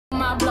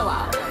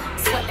blowout.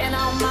 Sweating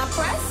on my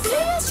press,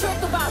 this trick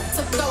about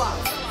to go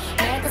off.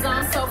 Man, cause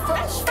I'm so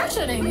fresh,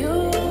 fresher than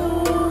you.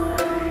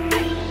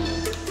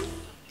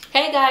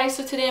 Hey guys,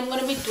 so today I'm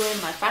going to be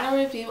doing my final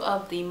review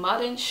of the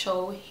Modern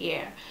Show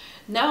hair.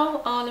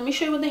 Now let me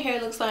show you what the hair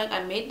looks like.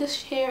 I made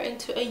this hair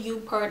into a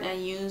U-part and I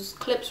used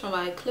clips for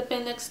my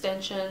clip-in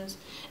extensions,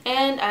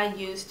 and I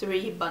used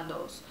 3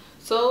 bundles.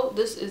 So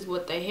this is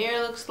what the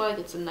hair looks like.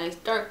 It's a nice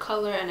dark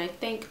color, and I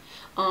think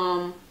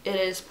it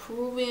is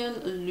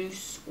Peruvian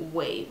loose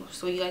wave,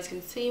 so you guys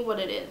can see what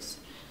it is.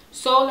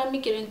 So let me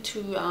get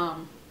into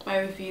my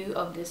review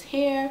of this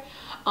hair.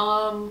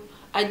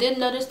 I did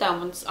notice that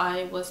once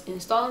I was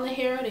installing the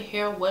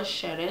hair was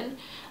shedding,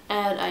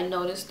 and I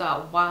noticed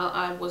that while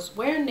I was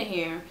wearing the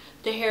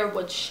hair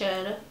would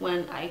shed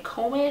when I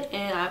comb it,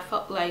 and I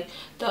felt like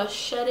the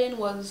shedding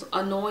was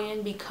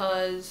annoying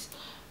because,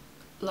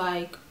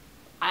 like,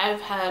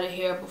 I've had a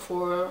hair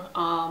before.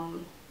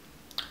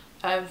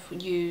 I've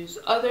used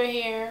other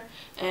hair,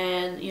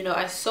 and you know,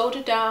 I sewed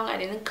it down. I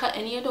didn't cut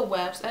any of the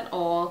wefts at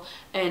all,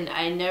 and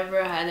I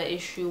never had an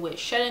issue with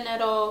shedding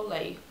at all.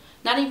 Like,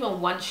 not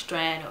even one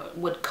strand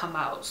would come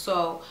out.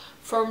 So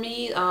for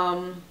me,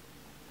 I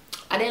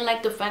didn't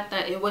like the fact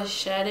that it was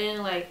shedding.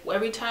 Like,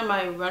 every time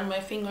I run my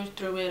fingers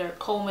through it or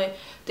comb it,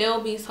 there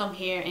will be some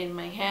hair in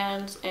my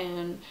hands,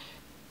 and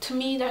to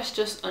me that's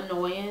just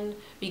annoying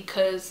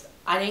because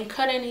I didn't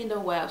cut any of the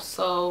wefts.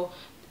 So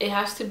it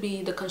has to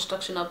be the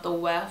construction of the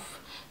weft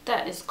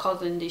that is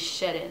causing this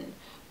shedding.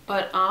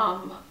 But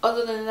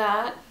other than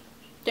that,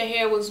 the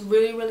hair was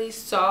really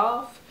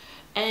soft,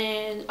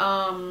 and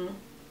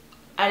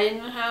I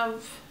didn't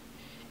have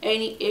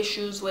any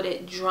issues with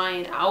it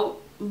drying out,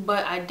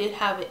 but I did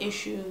have an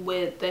issue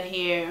with the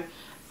hair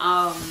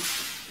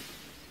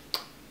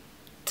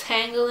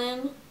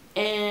tangling,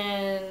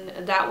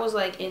 and that was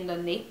like in the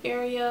nape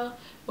area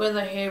where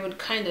the hair would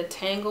kind of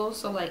tangle.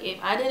 So like, if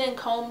I didn't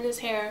comb this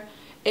hair,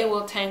 it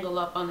will tangle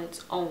up on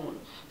its own.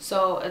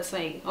 So it's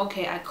like,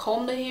 okay, I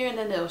comb the hair and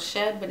then it'll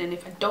shed, but then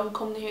if I don't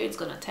comb the hair, it's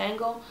gonna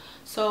tangle.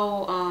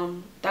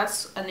 So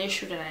that's an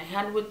issue that I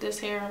had with this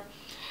hair,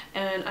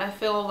 and I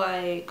feel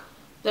like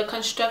the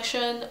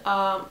construction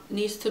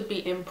needs to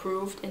be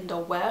improved in the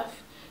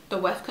weft. The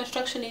weft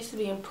construction needs to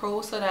be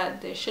improved so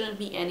that there shouldn't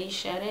be any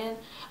shedding.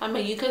 I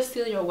mean, you can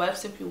seal your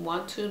wefts if you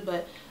want to,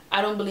 but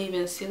I don't believe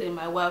in sealing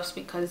my wefts,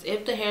 because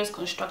if the hair is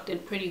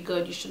constructed pretty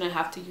good, you shouldn't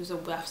have to use a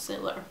weft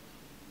sealer.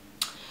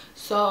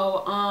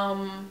 So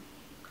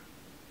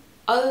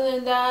other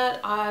than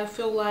that, I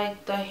feel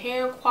like the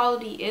hair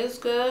quality is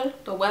good.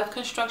 The weft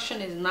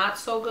construction is not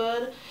so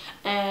good,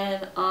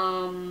 and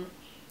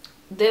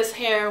this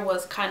hair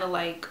was kind of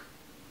like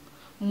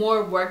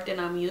more work than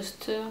I'm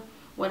used to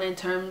when in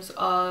terms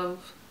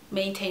of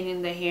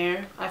maintaining the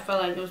hair. I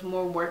felt like there was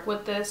more work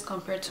with this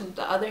compared to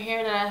the other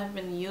hair that I have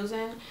been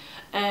using,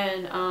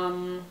 and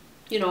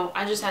you know,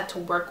 I just had to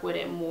work with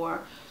it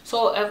more.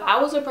 So if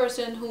I was a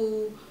person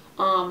who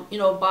you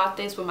know, bought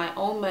this with my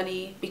own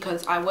money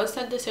because I was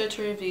sent this hair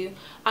to review,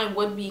 I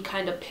would be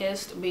kind of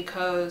pissed,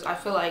 because I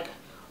feel like,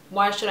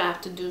 why should I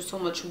have to do so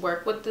much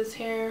work with this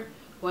hair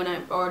when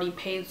I've already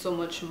paid so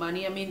much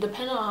money? I mean,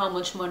 depending on how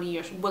much money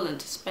you're willing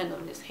to spend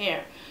on this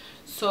hair.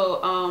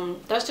 So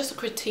that's just a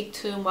critique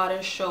to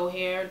Modern Show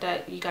hair,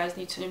 that you guys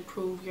need to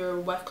improve your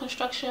weft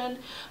construction.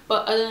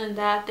 But other than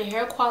that, the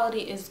hair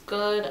quality is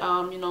good.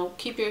 You know,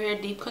 keep your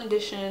hair deep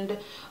conditioned,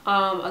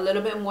 a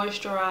little bit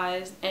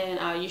moisturized,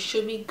 and you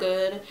should be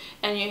good,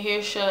 and your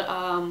hair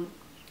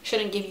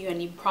shouldn't give you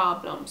any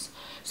problems.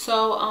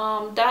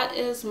 So that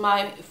is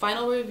my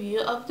final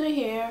review of the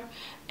hair,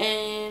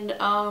 and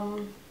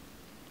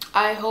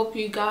I hope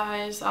you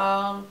guys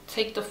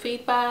take the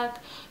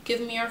feedback. Give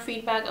me your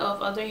feedback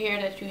of other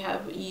hair that you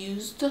have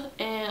used,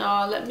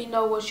 and let me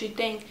know what you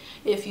think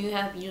if you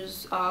have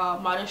used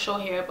Modern Show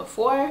hair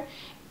before.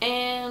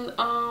 And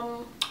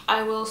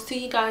I will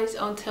see you guys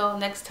until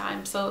next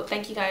time. So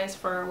thank you guys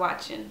for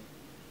watching.